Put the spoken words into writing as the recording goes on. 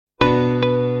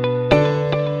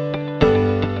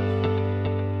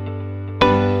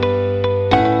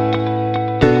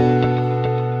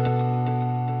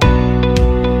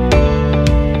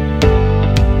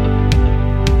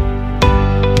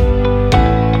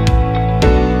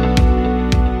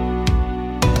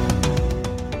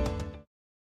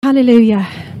Hallelujah.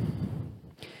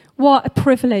 What a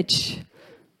privilege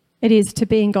it is to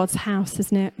be in God's house,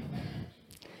 isn't it?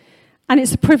 And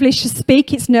it's a privilege to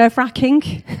speak. It's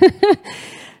nerve-wracking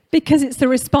because it's a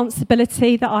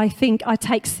responsibility that I think I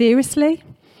take seriously.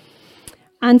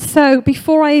 And so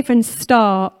before I even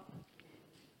start,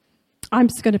 I'm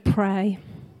just going to pray.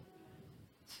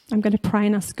 I'm going to pray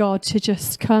and ask God to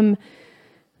just come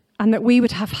and that we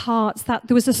would have hearts. That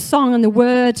there was a song and the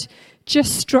word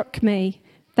just struck me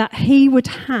that he would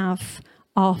have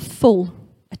our full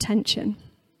attention.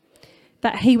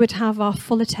 That he would have our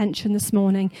full attention this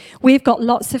morning. We've got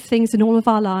lots of things in all of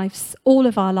our lives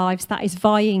that is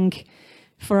vying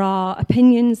for our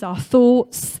opinions, our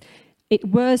thoughts. It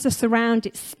whirs us around,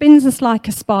 it spins us like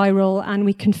a spiral, and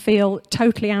we can feel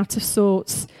totally out of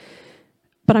sorts.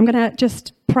 But I'm going to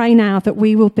just pray now that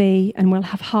we will be and we'll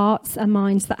have hearts and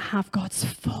minds that have God's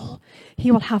full.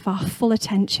 He will have our full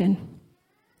attention.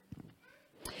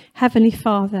 Heavenly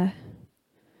Father,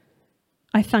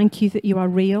 I thank you that you are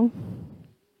real,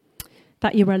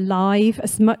 that you are alive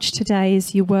as much today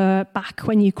as you were back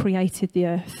when you created the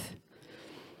earth.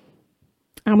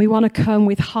 And we want to come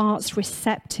with hearts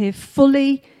receptive,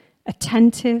 fully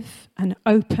attentive and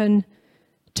open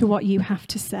to what you have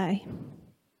to say.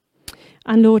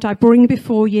 And Lord, I bring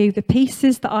before you the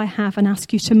pieces that I have and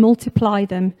ask you to multiply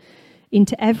them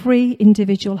into every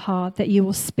individual heart, that you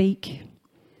will speak,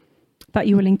 that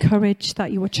you will encourage,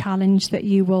 that you will challenge, that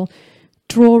you will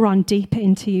draw on deeper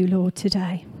into you, Lord,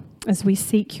 today as we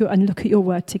seek you and look at your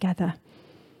word together.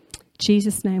 In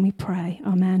Jesus' name we pray.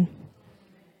 Amen.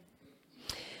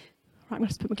 Right, I'm going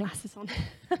to put my glasses on.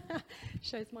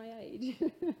 Shows my age.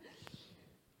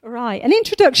 Right, an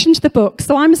introduction to the book.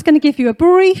 So I'm just going to give you a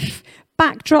brief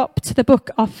backdrop to the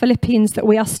book of Philippians that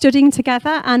we are studying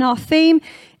together. And our theme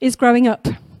is growing up.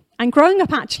 And growing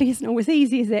up actually isn't always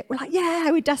easy, is it? We're like, yeah,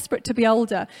 we're desperate to be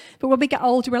older. But when we get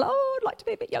older, we're like, oh, I'd like to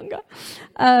be a bit younger.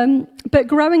 But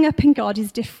growing up in God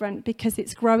is different because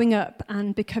it's growing up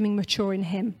and becoming mature in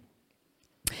him.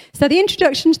 So the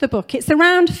introduction to the book, it's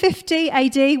around 50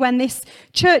 AD when this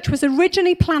church was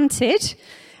originally planted.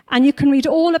 And you can read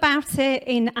all about it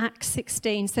in Acts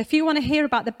 16. So if you want to hear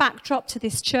about the backdrop to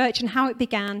this church and how it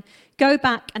began, go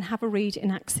back and have a read in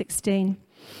Acts 16.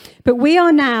 But we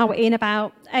are now in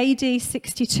about AD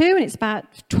 62, and it's about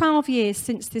 12 years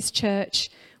since this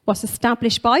church was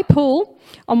established by Paul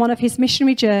on one of his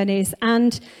missionary journeys.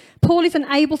 And Paul is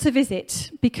unable to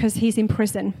visit because he's in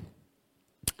prison.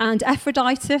 And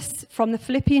Epaphroditus from the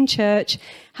Philippian church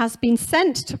has been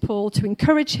sent to Paul to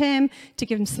encourage him, to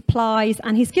give him supplies,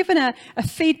 and he's given a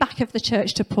feedback of the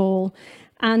church to Paul.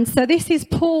 And so this is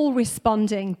Paul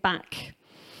responding back.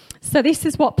 So this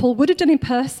is what Paul would have done in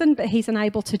person, but he's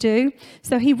unable to do.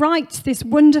 So he writes this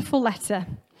wonderful letter.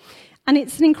 And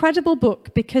it's an incredible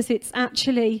book because it's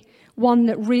actually one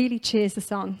that really cheers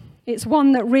us on. It's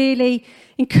one that really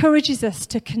encourages us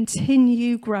to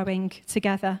continue growing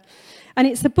together. And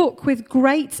it's a book with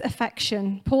great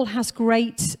affection. Paul has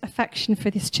great affection for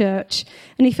this church,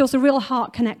 and he feels a real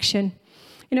heart connection.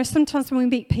 You know, sometimes when we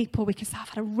meet people, we can say, I've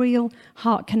had a real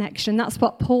heart connection. That's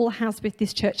what Paul has with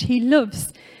this church. He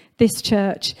loves this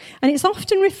church. And it's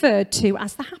often referred to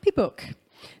as the happy book,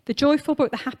 the joyful book,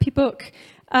 the happy book.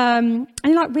 And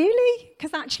you're like, really?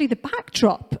 Because actually the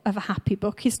backdrop of a happy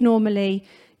book is normally,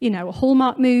 you know, a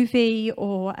Hallmark movie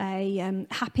or a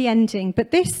happy ending. But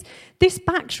this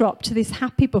backdrop to this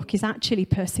happy book is actually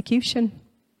persecution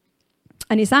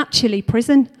and is actually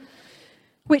prison,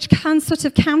 which can sort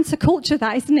of counterculture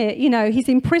that, isn't it? You know, he's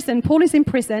in prison, Paul is in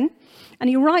prison, and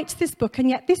he writes this book,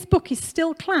 and yet this book is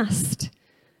still classed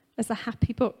as a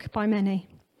happy book by many.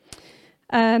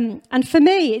 And for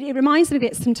me, it reminds me a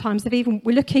bit sometimes of even,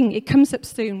 it comes up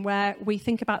soon where we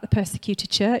think about the persecuted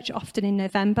church, often in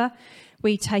November.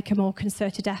 We take a more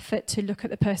concerted effort to look at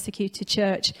the persecuted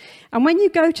church. And when you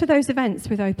go to those events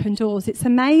with open doors, it's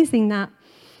amazing that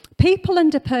people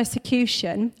under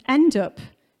persecution end up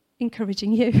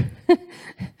encouraging you.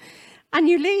 And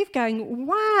you leave going,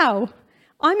 wow,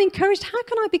 I'm encouraged. How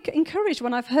can I be encouraged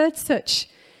when I've heard such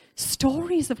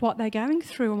stories of what they're going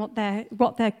through and what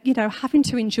they're having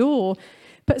to endure?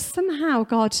 But somehow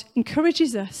God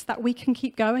encourages us that we can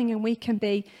keep going and we can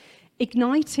be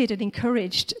ignited and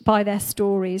encouraged by their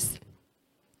stories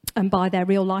and by their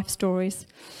real life stories.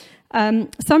 So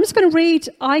I'm just going to read,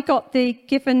 I got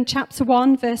given chapter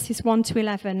 1, verses 1 to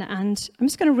 11, and I'm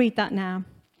just going to read that now.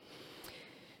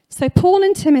 So Paul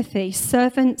and Timothy,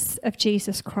 servants of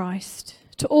Jesus Christ,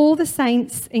 to all the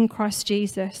saints in Christ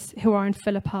Jesus who are in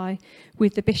Philippi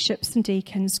with the bishops and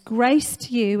deacons, grace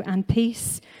to you and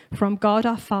peace from God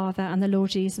our Father and the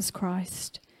Lord Jesus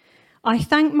Christ. I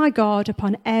thank my God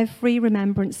upon every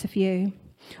remembrance of you,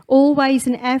 always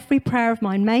in every prayer of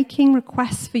mine, making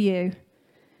requests for you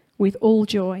with all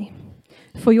joy,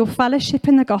 for your fellowship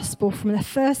in the gospel from the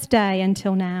first day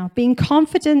until now, being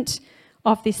confident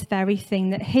of this very thing,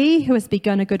 that he who has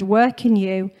begun a good work in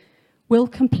you will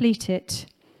complete it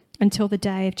until the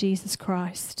day of Jesus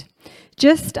Christ.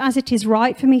 Just as it is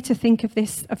right for me to think of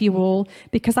this of you all,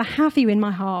 because I have you in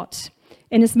my heart,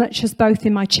 inasmuch as both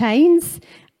in my chains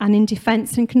and in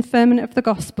defence and confirmation of the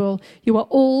gospel, you are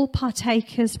all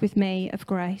partakers with me of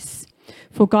grace.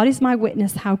 For God is my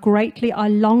witness how greatly I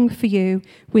long for you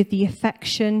with the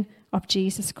affection of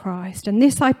Jesus Christ. And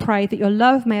this I pray, that your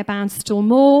love may abound still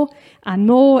more and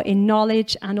more in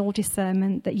knowledge and all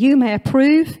discernment, that you may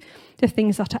approve the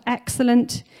things that are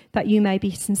excellent, that you may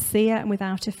be sincere and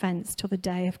without offence till the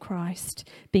day of Christ,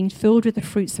 being filled with the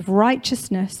fruits of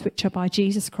righteousness which are by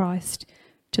Jesus Christ,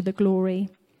 to the glory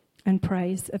and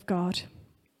praise of God.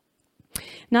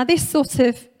 Now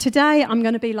today I'm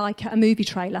going to be like a movie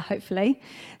trailer, hopefully.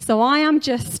 So I am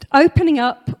just opening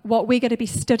up what we're going to be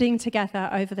studying together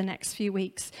over the next few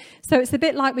weeks. So it's a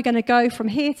bit like we're going to go from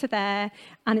here to there,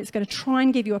 and it's going to try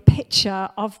and give you a picture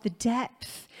of the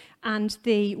depth and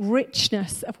the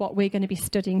richness of what we're going to be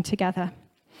studying together.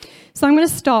 So I'm going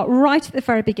to start right at the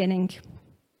very beginning.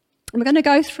 And we're going to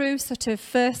go through sort of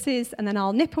verses, and then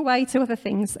I'll nip away to other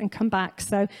things and come back.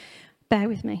 So bear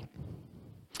with me.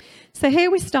 So here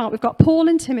we start. We've got Paul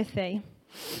and Timothy,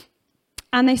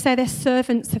 and they say they're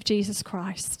servants of Jesus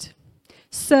Christ.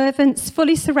 Servants,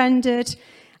 fully surrendered.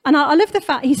 And I love the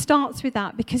fact he starts with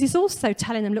that, because he's also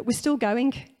telling them, look, we're still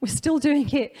going. We're still doing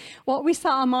it. What we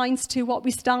set our minds to, what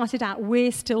we started at,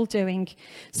 we're still doing.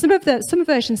 Some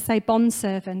versions say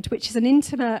bondservant, which is an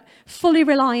intimate, fully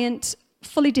reliant,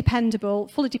 fully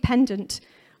dependent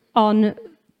on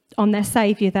their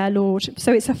Saviour, their Lord.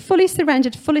 So it's a fully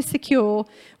surrendered, fully secure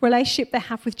relationship they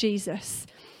have with Jesus.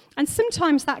 And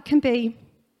sometimes that can be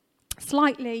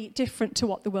slightly different to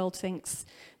what the world thinks.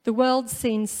 The world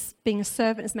sees being a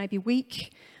servant as maybe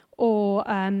weak, or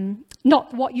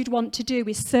not what you'd want to do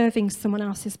is serving someone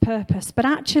else's purpose. But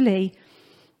actually,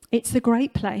 it's a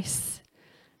great place,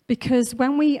 because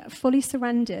when we are fully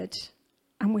surrendered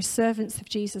and we're servants of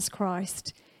Jesus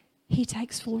Christ, he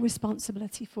takes full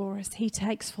responsibility for us. He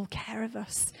takes full care of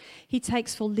us. He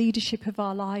takes full leadership of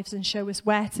our lives and shows us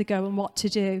where to go and what to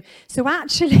do. So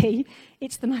actually,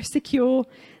 it's the most secure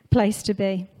place to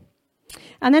be.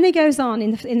 And then he goes on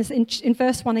in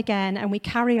verse 1 again, and we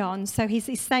carry on. So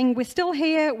he's saying, we're still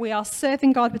here. We are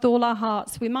serving God with all our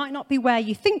hearts. We might not be where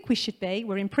you think we should be.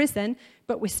 We're in prison,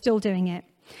 but we're still doing it.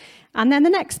 And then the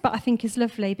next part I think is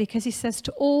lovely, because he says,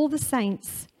 to all the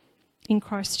saints in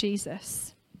Christ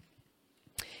Jesus.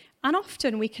 And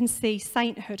often we can see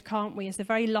sainthood, can't we, as a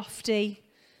very lofty,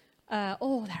 they're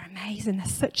amazing, they're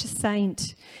such a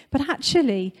saint. But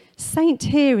actually, saint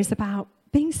here is about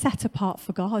being set apart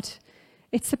for God.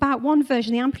 It's about, one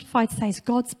version, the Amplified says,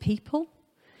 God's people.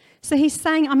 So he's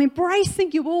saying, I'm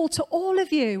embracing you all, to all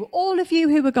of you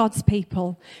who are God's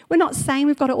people. We're not saying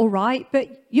we've got it all right,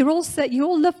 but you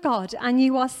all love God, and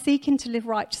you are seeking to live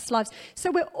righteous lives.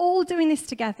 So we're all doing this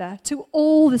together, to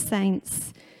all the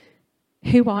saints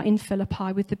who are in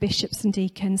Philippi with the bishops and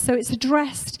deacons. So it's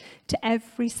addressed to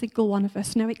every single one of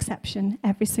us, no exception,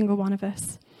 every single one of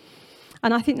us.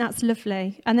 And I think that's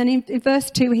lovely. And then in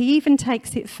verse 2, he even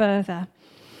takes it further.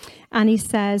 And he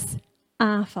says,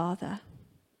 our Father.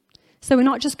 So we're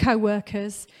not just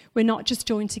co-workers, we're not just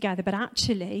joined together, but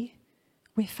actually,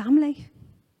 we're family.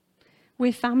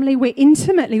 We're family,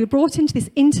 we're brought into this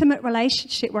intimate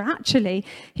relationship where actually,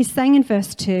 he's saying in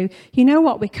verse 2, you know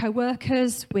what, we're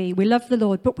co-workers, we love the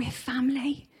Lord, but we're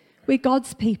family. We're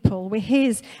God's people, we're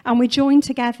his, and we're joined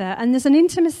together. And there's an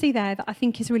intimacy there that I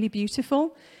think is really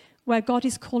beautiful, where God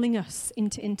is calling us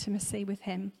into intimacy with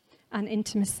him and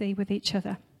intimacy with each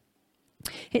other.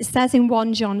 It says in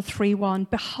 1 John 3:1,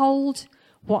 behold,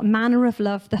 what manner of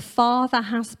love the Father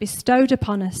has bestowed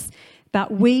upon us,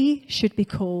 that we should be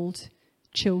called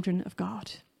children of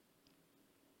God.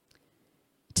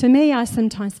 To me, I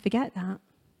sometimes forget that.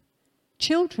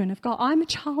 Children of God. I'm a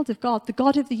child of God, the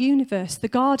God of the universe, the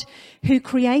God who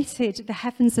created the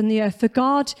heavens and the earth, the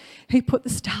God who put the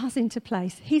stars into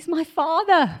place. He's my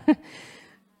Father.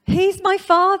 He's my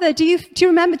Father. Do you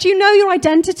remember? Do you know your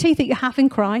identity that you have in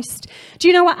Christ? Do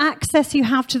you know what access you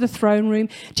have to the throne room?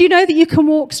 Do you know that you can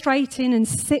walk straight in and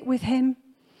sit with him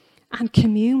and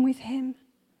commune with him?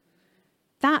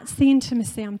 That's the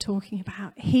intimacy I'm talking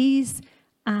about. He's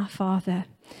our Father.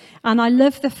 And I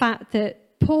love the fact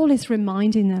that Paul is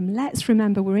reminding them, let's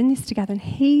remember we're in this together, and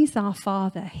he's our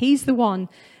Father. He's the one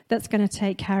that's going to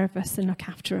take care of us and look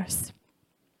after us.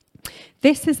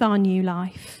 This is our new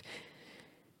life.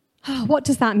 Oh, what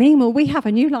does that mean? Well, we have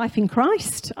a new life in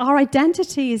Christ. Our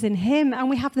identity is in him, and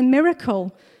we have the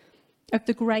miracle of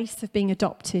the grace of being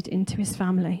adopted into his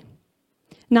family.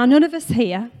 Now, none of us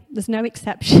here, there's no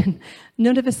exception,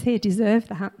 none of us here deserve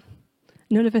that.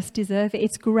 None of us deserve it.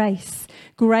 It's grace.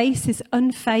 Grace is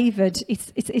unfavoured.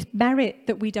 It's merit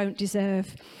that we don't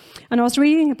deserve. And I was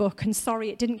reading a book, and sorry,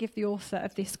 it didn't give the author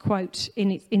of this quote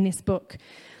in this book,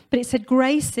 but it said,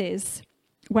 grace is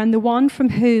when the one from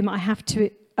whom I have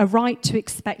a right to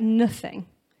expect nothing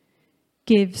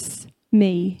gives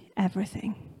me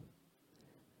everything.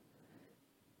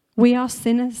 We are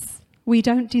sinners. We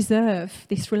don't deserve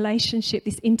this relationship,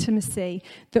 this intimacy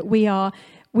that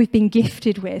we've been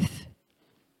gifted with.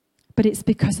 But it's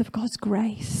because of God's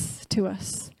grace to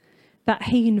us that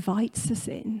he invites us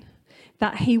in,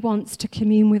 that he wants to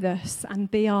commune with us and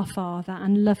be our Father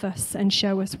and love us and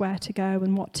show us where to go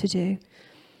and what to do.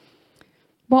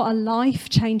 What a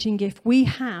life-changing gift we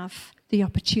have the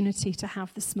opportunity to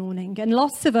have this morning. And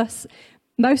most of us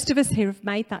here have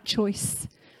made that choice.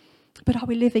 But are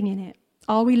we living in it?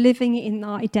 Are we living in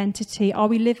our identity? Are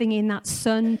we living in that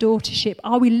son-daughtership?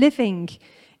 Are we living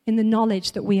in the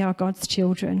knowledge that we are God's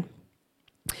children?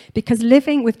 Because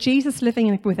living with Jesus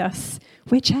living with us,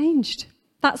 we're changed.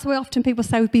 That's why often people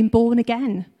say we've been born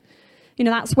again. You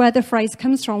know, that's where the phrase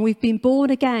comes from. We've been born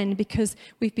again because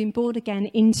we've been born again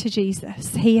into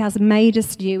Jesus. He has made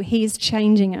us new. He is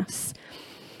changing us.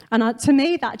 And to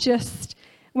me, that just,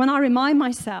 when I remind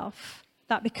myself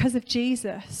that because of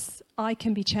Jesus, I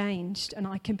can be changed and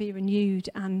I can be renewed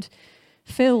and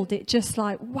filled, it just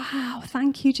like, wow,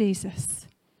 thank you, Jesus.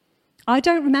 I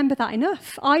don't remember that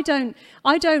enough. I don't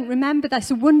remember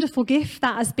this wonderful gift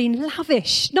that has been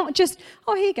lavish. Not just,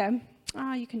 oh, here you go.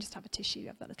 Oh, you can just have a tissue, you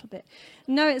have that little bit.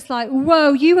 No, it's like,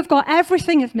 whoa, you have got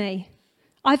everything of me.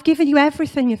 I've given you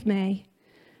everything of me.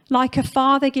 Like a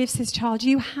father gives his child,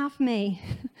 you have me.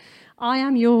 I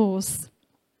am yours.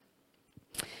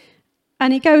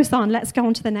 And he goes on, let's go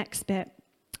on to the next bit.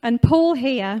 And Paul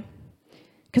here,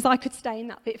 because I could stay in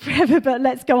that bit forever, but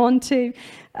let's go on to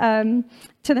the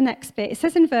next bit. It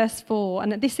says in verse 4,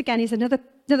 and this again is another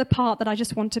part that I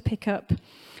just want to pick up.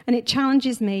 And it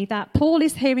challenges me that Paul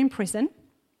is here in prison.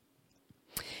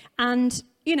 And,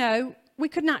 you know, we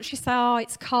could naturally say, oh,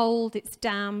 it's cold, it's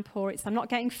damp, or I'm not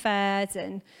getting fed,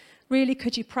 and really,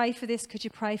 could you pray for this, could you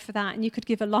pray for that? And you could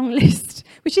give a long list,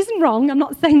 which isn't wrong, I'm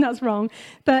not saying that's wrong,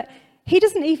 but he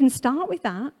doesn't even start with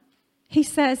that. He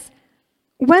says,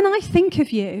 when I think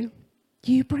of you,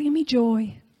 you bring me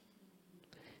joy.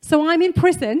 So I'm in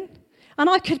prison, and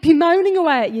I could be moaning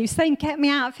away at you, saying, get me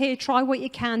out of here, try what you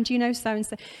can, do you know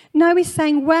so-and-so? No, he's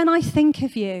saying, when I think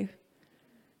of you,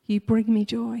 you bring me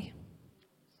joy.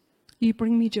 You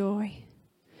bring me joy.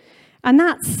 And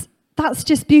that's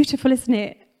just beautiful, isn't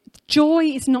it? Joy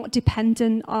is not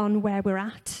dependent on where we're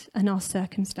at and our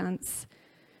circumstance.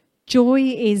 Joy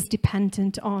is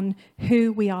dependent on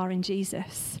who we are in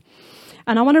Jesus.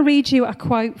 And I want to read you a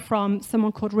quote from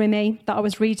someone called Remy that I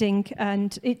was reading,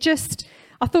 and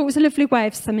I thought it was a lovely way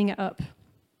of summing it up.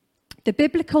 The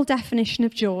biblical definition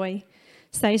of joy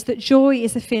says that joy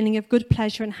is a feeling of good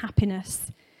pleasure and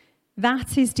happiness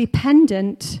that is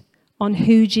dependent on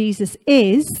who Jesus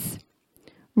is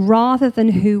rather than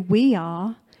who we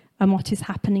are and what is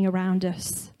happening around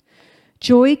us.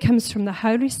 Joy comes from the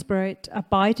Holy Spirit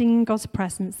abiding in God's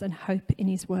presence and hope in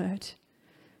his word.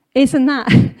 Isn't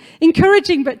that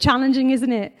encouraging but challenging,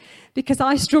 isn't it? Because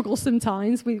I struggle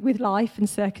sometimes with life and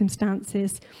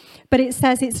circumstances. But it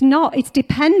says it's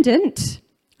dependent.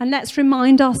 And let's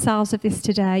remind ourselves of this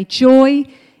today. Joy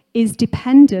is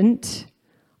dependent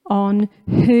on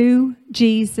who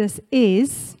Jesus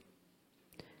is,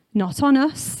 not on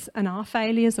us and our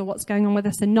failures or what's going on with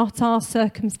us, and not our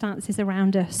circumstances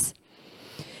around us.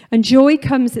 And joy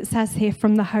comes, it says here,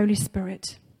 from the Holy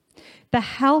Spirit. The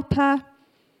helper.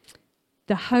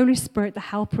 The Holy Spirit, the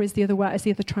helper is the other word, is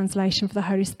the other translation for the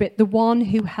Holy Spirit. The one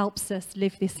who helps us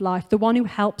live this life. The one who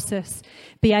helps us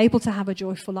be able to have a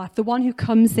joyful life. The one who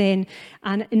comes in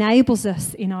and enables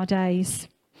us in our days.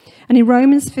 And in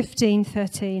Romans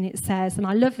 15:13 it says, and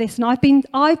I love this, and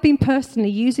I've been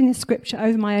personally using this scripture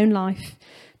over my own life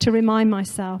to remind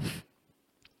myself.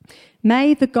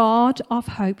 May the God of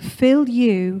hope fill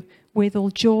you with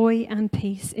all joy and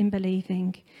peace in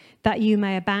believing, that you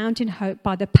may abound in hope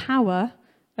by the power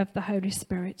of the Holy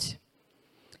Spirit.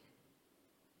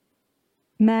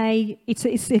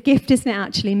 It's a gift, isn't it,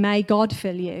 actually? May God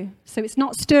fill you. So it's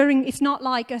not stirring, it's not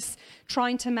like us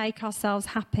trying to make ourselves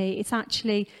happy. It's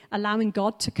actually allowing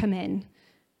God to come in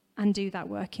and do that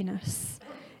work in us.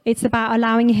 It's about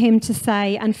allowing him to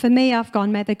say, and for me, I've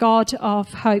gone, may the God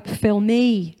of hope fill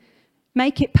me.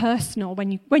 Make it personal.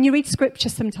 When you read scripture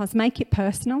sometimes, make it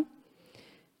personal.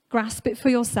 Grasp it for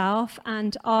yourself.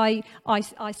 And I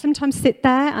sometimes sit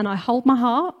there and I hold my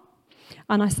heart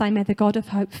and I say, may the God of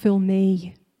hope fill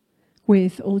me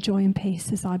with all joy and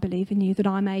peace as I believe in you, that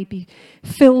I may be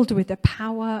filled with the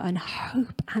power and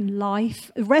hope and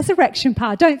life, resurrection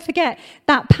power. Don't forget,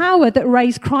 that power that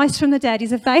raised Christ from the dead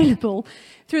is available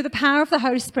through the power of the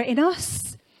Holy Spirit in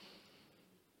us.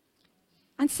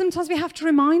 And sometimes we have to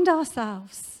remind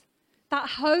ourselves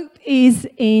that hope is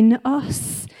in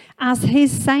us. As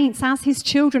his saints, as his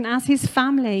children, as his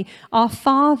family, our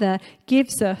Father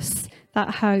gives us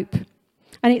that hope.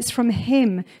 And it's from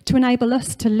him to enable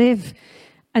us to live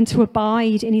and to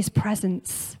abide in his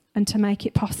presence and to make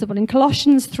it possible. In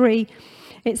Colossians 3,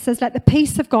 it says, let the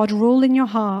peace of God rule in your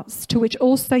hearts, to which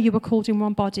also you were called in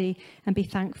one body, and be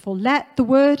thankful. Let the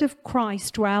word of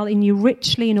Christ dwell in you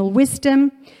richly in all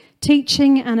wisdom,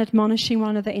 teaching and admonishing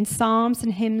one another in psalms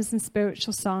and hymns and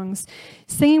spiritual songs,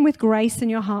 singing with grace in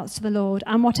your hearts to the Lord.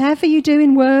 And whatever you do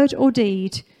in word or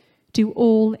deed, do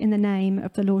all in the name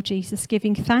of the Lord Jesus,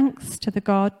 giving thanks to the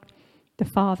God, the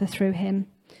Father, through him.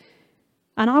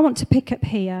 And I want to pick up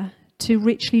here to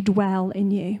richly dwell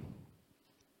in you.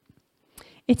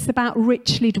 It's about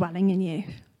richly dwelling in you.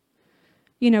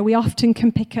 You know, we often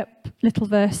can pick up little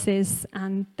verses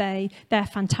and they're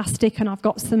fantastic, and I've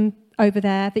got some over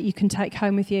there that you can take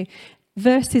home with you.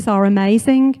 Verses are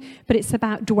amazing, but it's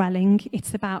about dwelling,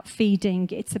 it's about feeding,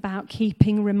 it's about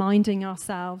keeping, reminding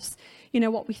ourselves. You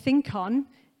know, what we think on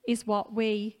is what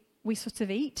we sort of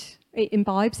eat. It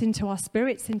imbibes into our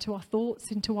spirits, into our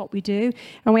thoughts, into what we do.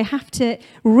 And we have to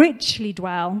richly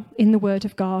dwell in the Word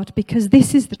of God, because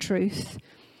this is the truth.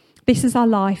 This is our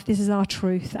life, this is our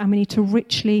truth, and we need to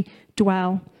richly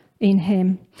dwell in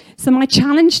him. So my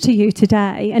challenge to you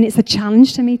today, and it's a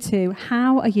challenge to me too,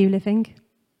 how are you living?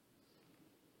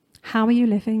 How are you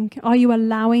living? Are you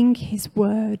allowing his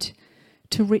word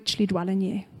to richly dwell in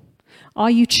you? Are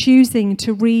you choosing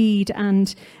to read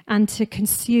and to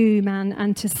consume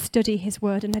and to study his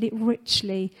word and let it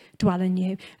richly dwell in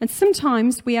you? And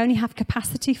sometimes we only have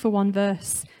capacity for one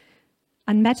verse,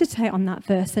 and meditate on that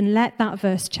verse and let that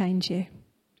verse change you.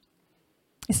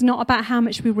 It's not about how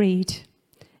much we read.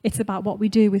 It's about what we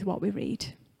do with what we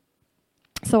read.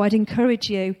 So I'd encourage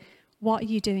you, what are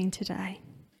you doing today?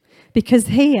 Because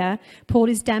here, Paul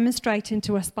is demonstrating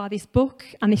to us by this book,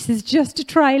 and this is just a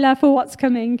trailer for what's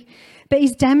coming, but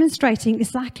he's demonstrating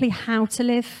exactly how to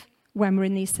live when we're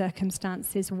in these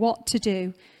circumstances, what to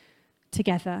do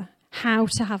together, how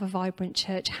to have a vibrant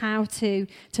church, how to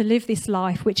live this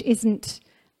life which isn't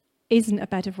a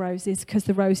bed of roses, because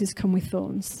the roses come with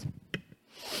thorns.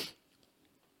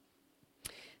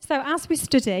 So as we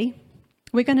study,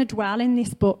 we're going to dwell in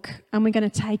this book, and we're going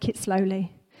to take it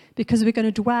slowly, because we're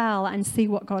going to dwell and see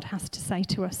what God has to say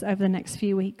to us over the next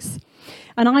few weeks.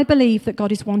 And I believe that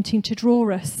God is wanting to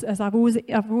draw us, as I've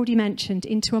already mentioned,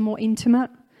 into a more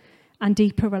intimate and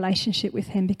deeper relationship with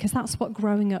him, because that's what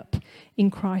growing up in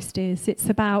Christ is. It's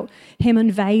about him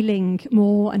unveiling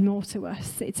more and more to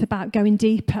us. It's about going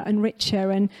deeper and richer.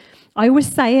 And I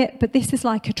always say it, but this is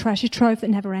like a treasure trove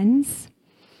that never ends.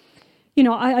 You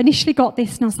know, I initially got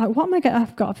this and I was like, what am I going to,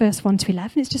 I've got verse 1 to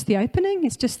 11. It's just the opening.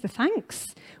 It's just the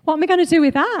thanks. What am I going to do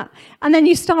with that? And then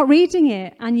you start reading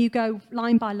it and you go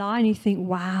line by line and you think,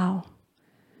 wow,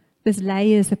 there's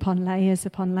layers upon layers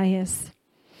upon layers.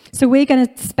 So we're going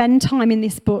to spend time in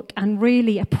this book and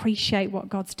really appreciate what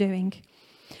God's doing.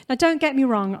 Now, don't get me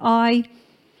wrong. I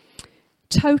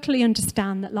totally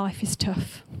understand that life is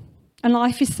tough. And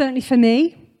life is certainly, for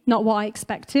me, not what I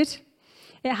expected.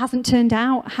 It hasn't turned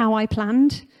out how I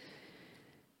planned.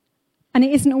 And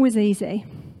it isn't always easy.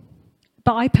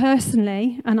 But I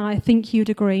personally, and I think you'd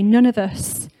agree, none of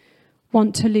us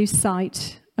want to lose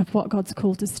sight of what God's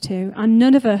called us to. And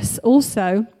none of us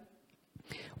also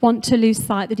want to lose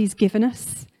sight that he's given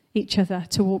us each other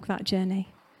to walk that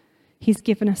journey. He's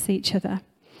given us each other.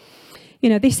 You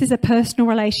know, this is a personal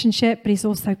relationship, but he's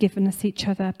also given us each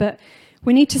other. But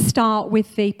we need to start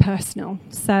with the personal.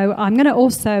 So I'm going to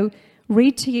also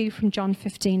read to you from John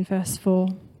 15, verse 4.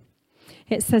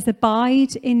 It says,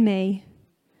 abide in me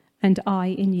and I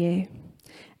in you.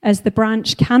 As the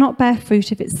branch cannot bear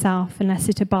fruit of itself unless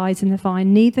it abides in the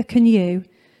vine, neither can you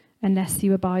unless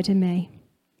you abide in me.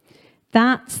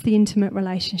 That's the intimate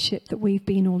relationship that we've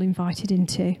been all invited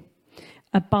into.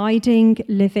 Abiding,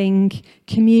 living,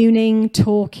 communing,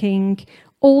 talking,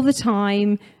 all the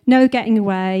time, no getting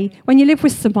away. When you live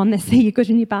with someone, they see your good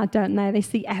and your bad, don't they? They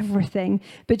see everything.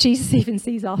 But Jesus even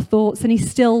sees our thoughts, and he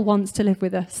still wants to live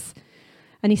with us.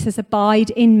 And he says, abide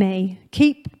in me.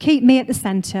 Keep me at the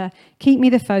centre. Keep me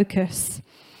the focus.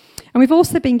 And we've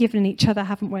also been given each other,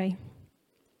 haven't we?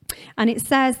 And it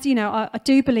says, I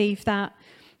do believe that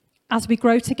as we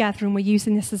grow together, and we're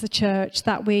using this as a church,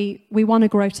 that we want to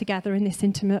grow together in this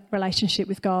intimate relationship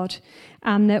with God,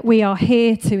 and that we are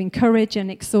here to encourage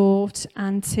and exhort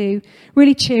and to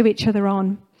really cheer each other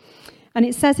on. And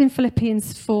it says in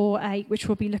Philippians 4:8, which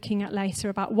we'll be looking at later,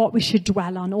 about what we should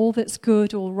dwell on, all that's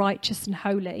good, all righteous and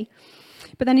holy.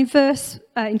 But then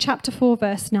in chapter 4,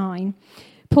 verse 9,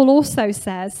 Paul also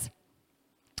says,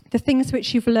 the things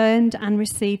which you've learned and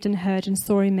received and heard and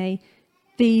saw in me,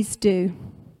 these do.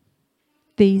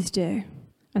 These do.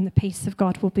 And the peace of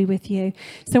God will be with you.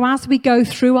 So as we go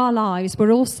through our lives,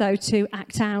 we're also to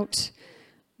act out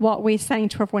what we're saying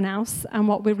to everyone else and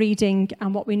what we're reading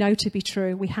and what we know to be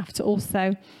true. We have to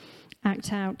also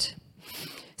act out.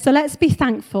 So let's be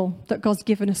thankful that God's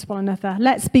given us one another.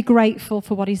 Let's be grateful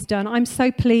for what he's done. I'm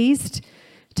so pleased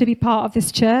to be part of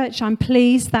this church. I'm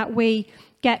pleased that we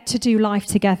get to do life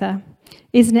together.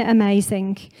 Isn't it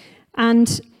amazing?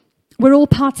 And we're all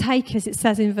partakers, it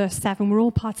says in verse 7, we're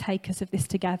all partakers of this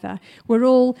together. We're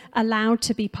all allowed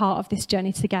to be part of this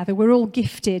journey together. We're all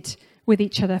gifted with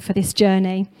each other for this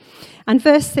journey. And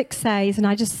verse 6 says, and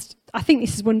I think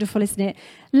this is wonderful, isn't it?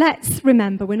 Let's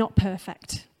remember we're not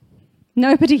perfect.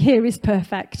 Nobody here is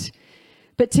perfect.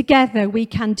 But together we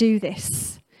can do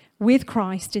this with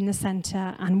Christ in the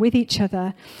centre and with each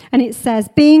other. And it says,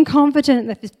 being confident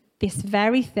that this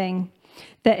very thing,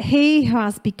 that he who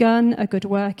has begun a good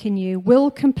work in you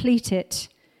will complete it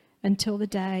until the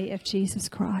day of Jesus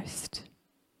Christ.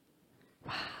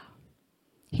 Wow.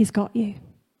 He's got you.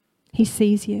 He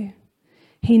sees you.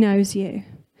 He knows you.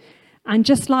 And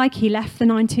just like he left the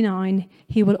 99,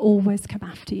 he will always come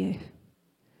after you.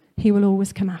 He will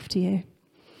always come after you.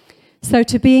 So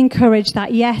to be encouraged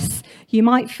that, yes, you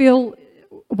might feel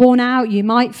worn out, you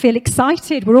might feel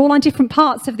excited. We're all on different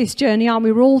parts of this journey, aren't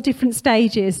we? We're all different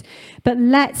stages. But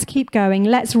let's keep going.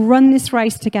 Let's run this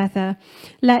race together.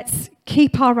 Let's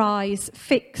keep our eyes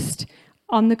fixed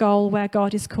on the goal where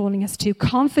God is calling us to,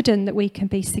 confident that we can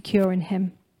be secure in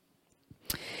him.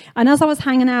 And as I was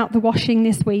hanging out the washing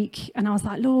this week, and I was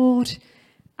like, Lord,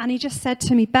 and he just said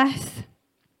to me, Beth,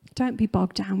 don't be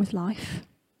bogged down with life.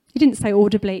 He didn't say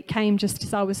audibly, it came just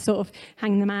as I was sort of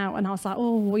hanging them out, and I was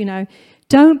like,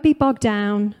 don't be bogged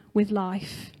down with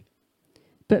life,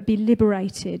 but be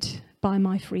liberated by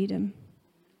my freedom.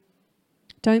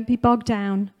 Don't be bogged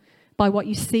down by what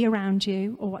you see around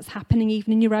you or what's happening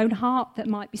even in your own heart that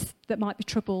might be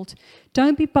troubled.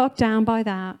 Don't be bogged down by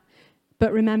that,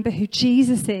 but remember who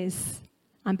Jesus is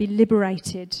and be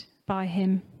liberated by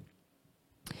him.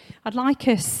 I'd like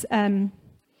us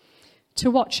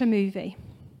to watch a movie.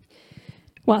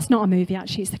 Well, it's not a movie,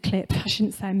 actually. It's a clip. I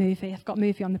shouldn't say a movie. I've got a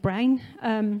movie on the brain.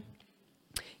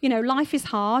 Life is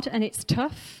hard and it's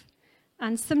tough.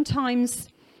 And sometimes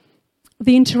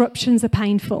the interruptions are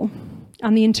painful.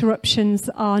 And the interruptions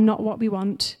are not what we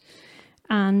want.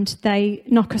 And they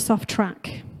knock us off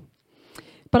track.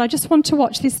 But I just want to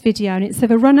watch this video. And it's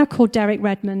of a runner called Derek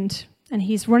Redmond. And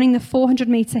he's running the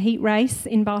 400-metre heat race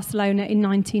in Barcelona in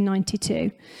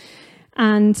 1992.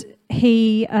 And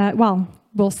he,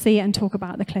 we'll see it and talk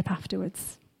about the clip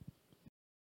afterwards.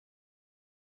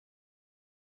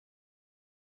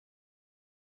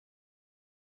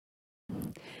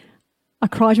 I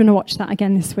cried when I watched that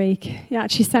again this week. It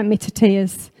actually sent me to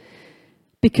tears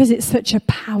because it's such a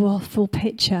powerful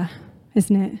picture,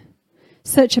 isn't it?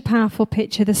 Such a powerful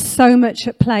picture. There's so much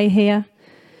at play here.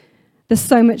 There's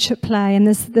so much at play, and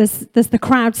there's the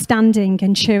crowd standing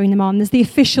and cheering them on. There's the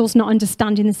officials not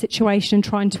understanding the situation and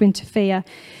trying to interfere.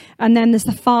 And then there's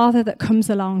the Father that comes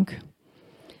along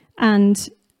and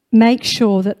makes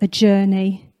sure that the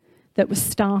journey that was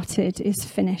started is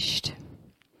finished.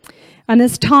 And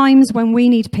there's times when we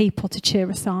need people to cheer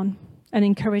us on and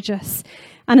encourage us.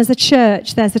 And as a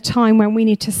church, there's a time when we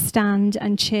need to stand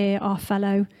and cheer our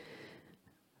fellow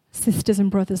sisters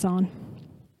and brothers on.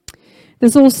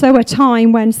 There's also a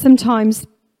time when sometimes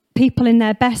people in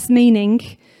their best meaning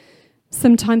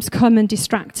sometimes come and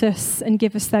distract us and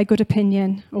give us their good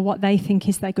opinion or what they think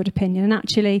is their good opinion. And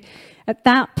actually, at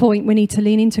that point, we need to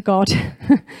lean into God,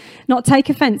 not take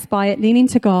offence by it, lean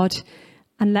into God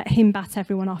and let him bat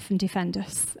everyone off and defend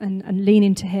us and lean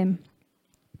into him.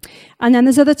 And then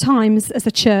there's other times as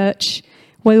a church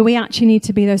where we actually need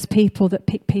to be those people that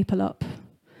pick people up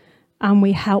and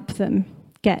we help them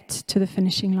get to the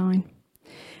finishing line.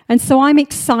 And so I'm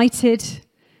excited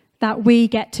that we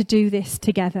get to do this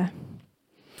together.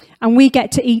 And we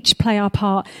get to each play our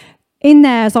part. In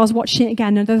there, as I was watching it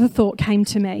again, another thought came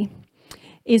to me.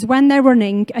 is when they're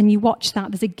running and you watch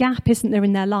that, there's a gap, isn't there,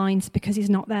 in their lines because he's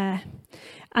not there.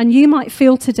 And you might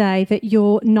feel today that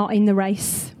you're not in the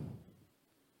race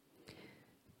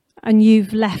and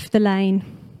you've left the lane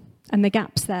and the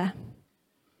gap's there.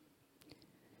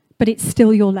 But it's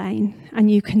still your lane and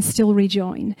you can still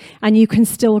rejoin and you can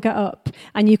still get up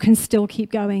and you can still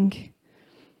keep going.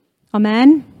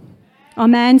 Amen?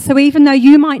 Amen. So even though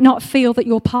you might not feel that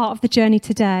you're part of the journey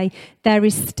today, there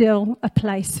is still a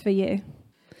place for you.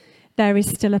 There is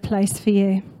still a place for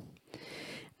you.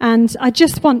 And I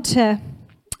just want to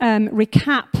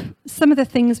recap some of the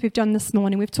things we've done this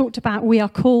morning. We've talked about we are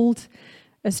called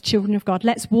as children of God.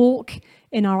 Let's walk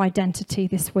in our identity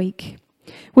this week.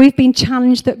 We've been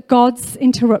challenged that God's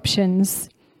interruptions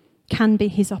can be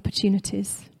his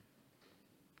opportunities.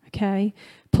 Okay?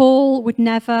 We would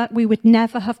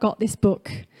never have got this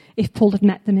book if Paul had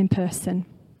met them in person.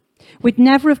 We'd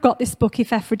never have got this book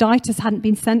if Epaphroditus hadn't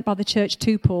been sent by the church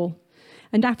to Paul.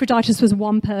 And Epaphroditus was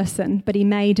one person, but he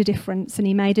made a difference and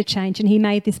he made a change and he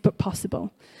made this book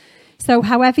possible. So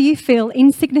however you feel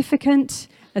insignificant,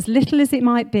 as little as it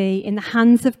might be, in the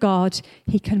hands of God,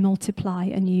 he can multiply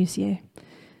and use you.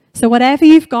 So whatever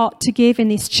you've got to give in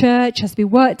this church, as we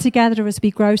work together, as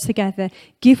we grow together,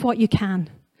 give what you can.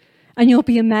 And you'll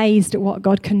be amazed at what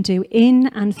God can do in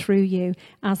and through you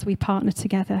as we partner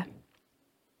together.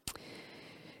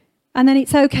 And then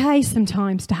it's okay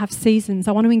sometimes to have seasons.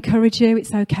 I want to encourage you,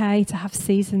 it's okay to have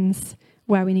seasons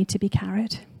where we need to be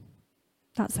carried.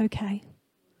 That's okay.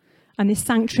 And this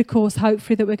sanctuary course,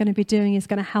 hopefully, that we're going to be doing is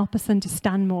going to help us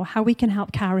understand more how we can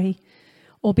help carry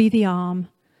or be the arm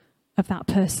of that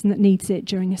person that needs it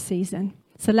during a season.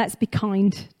 So let's be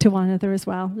kind to one another as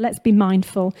well. Let's be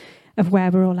mindful of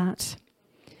where we're all at.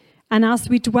 And as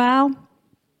we dwell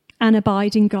and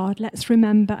abide in God, let's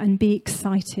remember and be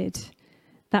excited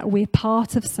that we're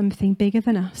part of something bigger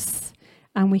than us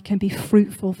and we can be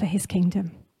fruitful for his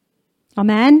kingdom.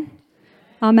 Amen?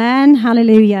 Amen.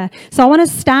 Hallelujah. So I want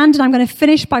to stand and I'm going to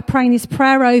finish by praying this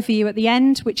prayer over you at the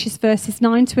end, which is verses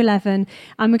 9 to 11.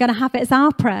 And we're going to have it as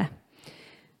our prayer.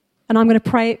 And I'm going to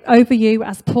pray it over you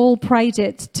as Paul prayed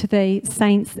it to the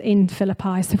saints in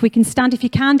Philippi. So if we can stand, if you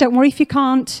can, don't worry if you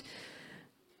can't.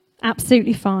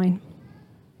 Absolutely fine.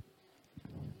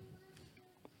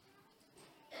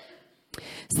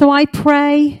 So I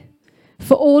pray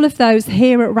for all of those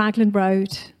here at Raglan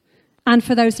Road and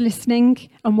for those listening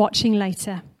and watching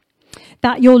later,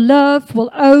 that your love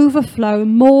will overflow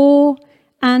more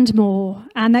and more,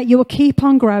 and that you will keep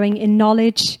on growing in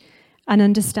knowledge and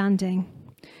understanding.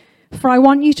 For I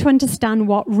want you to understand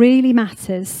what really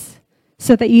matters,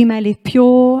 so that you may live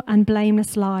pure and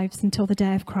blameless lives until the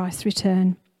day of Christ's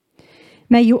return.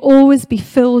 May you always be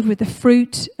filled with the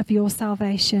fruit of your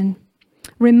salvation.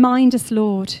 Remind us,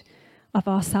 Lord, of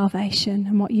our salvation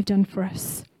and what you've done for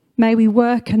us. May we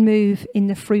work and move in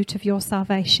the fruit of your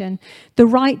salvation, the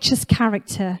righteous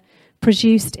character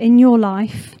produced in your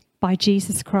life by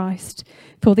Jesus Christ.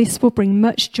 For this will bring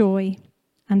much joy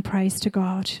and praise to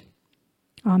God.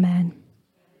 Amen.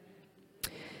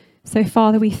 So,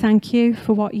 Father, we thank you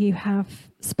for what you have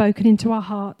spoken into our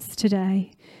hearts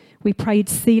today. We pray you'd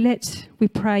seal it. We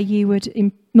pray you would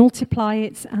multiply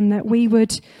it and that we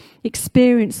would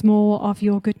experience more of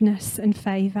your goodness and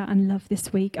favour and love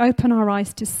this week. Open our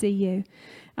eyes to see you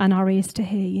and our ears to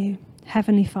hear you.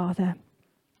 Heavenly Father,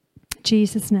 in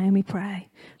Jesus' name we pray.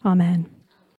 Amen.